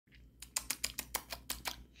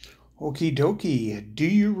Okie dokie. Do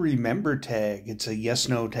you remember tag? It's a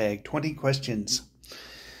yes-no tag. 20 questions.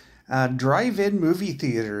 Drive-in movie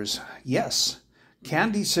theaters. Yes.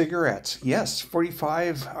 Candy cigarettes. Yes.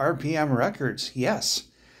 45 RPM records. Yes.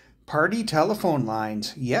 Party telephone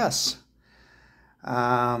lines. Yes.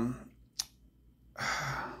 What's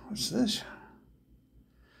this?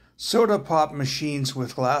 Soda pop machines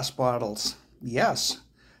with glass bottles. Yes.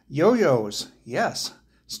 Yo-yos. Yes.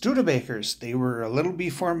 Studabakers. They were a little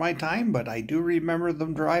before my time, but I do remember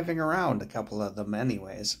them driving around, a couple of them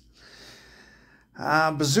anyways.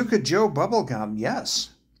 Bazooka Joe bubblegum.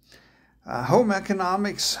 Yes. Home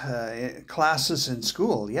economics classes in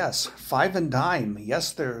school. Yes. Five and dime.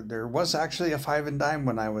 Yes, there was actually a five and dime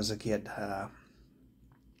when I was a kid.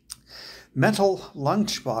 Metal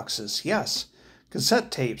lunchboxes. Yes.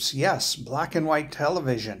 Cassette tapes. Yes. Black and white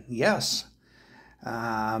television. Yes.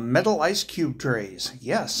 Metal ice cube trays,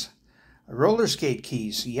 yes. Roller skate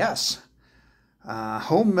keys, yes.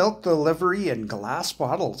 Home milk delivery in glass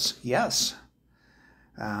bottles, yes.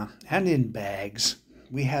 And in bags.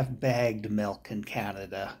 We have bagged milk in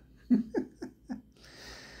Canada.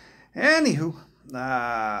 Anywho,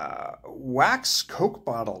 wax Coke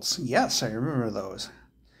bottles, yes, I remember those.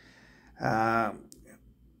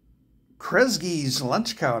 Kresge's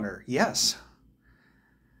lunch counter, yes.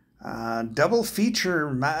 Double feature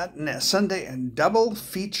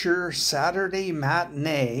Saturday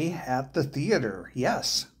matinee at the theater.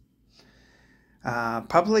 Yes.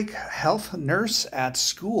 Public health nurse at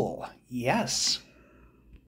school. Yes.